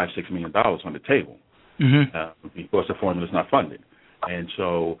 $5-6 million on the table because the formula is not funded. And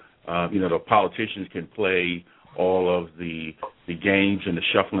so, the politicians can play all of the games and the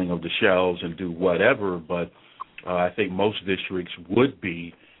shuffling of the shells and do whatever, but I think most districts would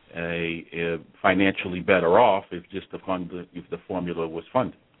be financially better off if the formula was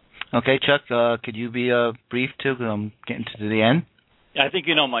funded. Okay, Chuck, could you be brief to getting to the end? I think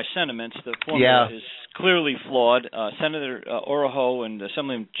you know my sentiments. The formula is clearly flawed. Senator Oroho and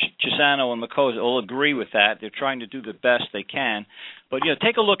Assemblyman Chisano and McCosa all agree with that. They're trying to do the best they can. But,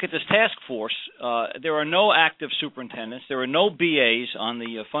 take a look at this task force. There are no active superintendents. There are no BAs on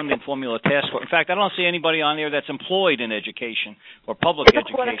the funding formula task force. In fact, I don't see anybody on there that's employed in education or public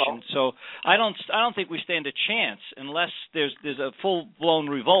education. So I don't think we stand a chance unless there's a full-blown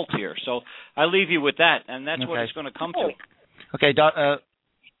revolt here. So I leave you with that, and that's what it's going to come to. Okay,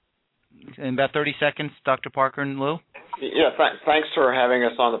 in about 30 seconds, Dr. Parker and Lou. Yeah, thanks for having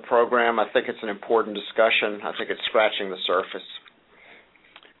us on the program. I think it's an important discussion. I think it's scratching the surface.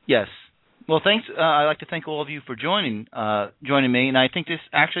 Yes. Well, thanks. I'd like to thank all of you for joining me, and I think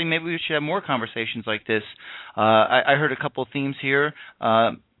maybe we should have more conversations like this. I heard a couple of themes here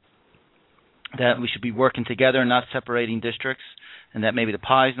that we should be working together and not separating districts. and that maybe the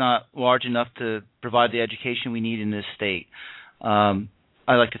pie is not large enough to provide the education we need in this state.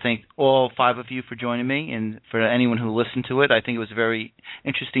 I'd like to thank all 5 of you for joining me, and for anyone who listened to it. I think it was a very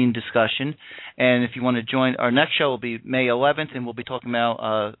interesting discussion. And if you want to join, our next show will be May 11th, and we'll be talking about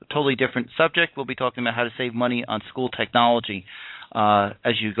a totally different subject. We'll be talking about how to save money on school technology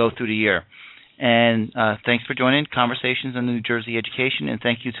as you go through the year. And thanks for joining Conversations on New Jersey Education, and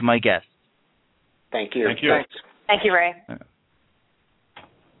thank you to my guests. Thank you. Thank you. Thanks. Thank you, Ray.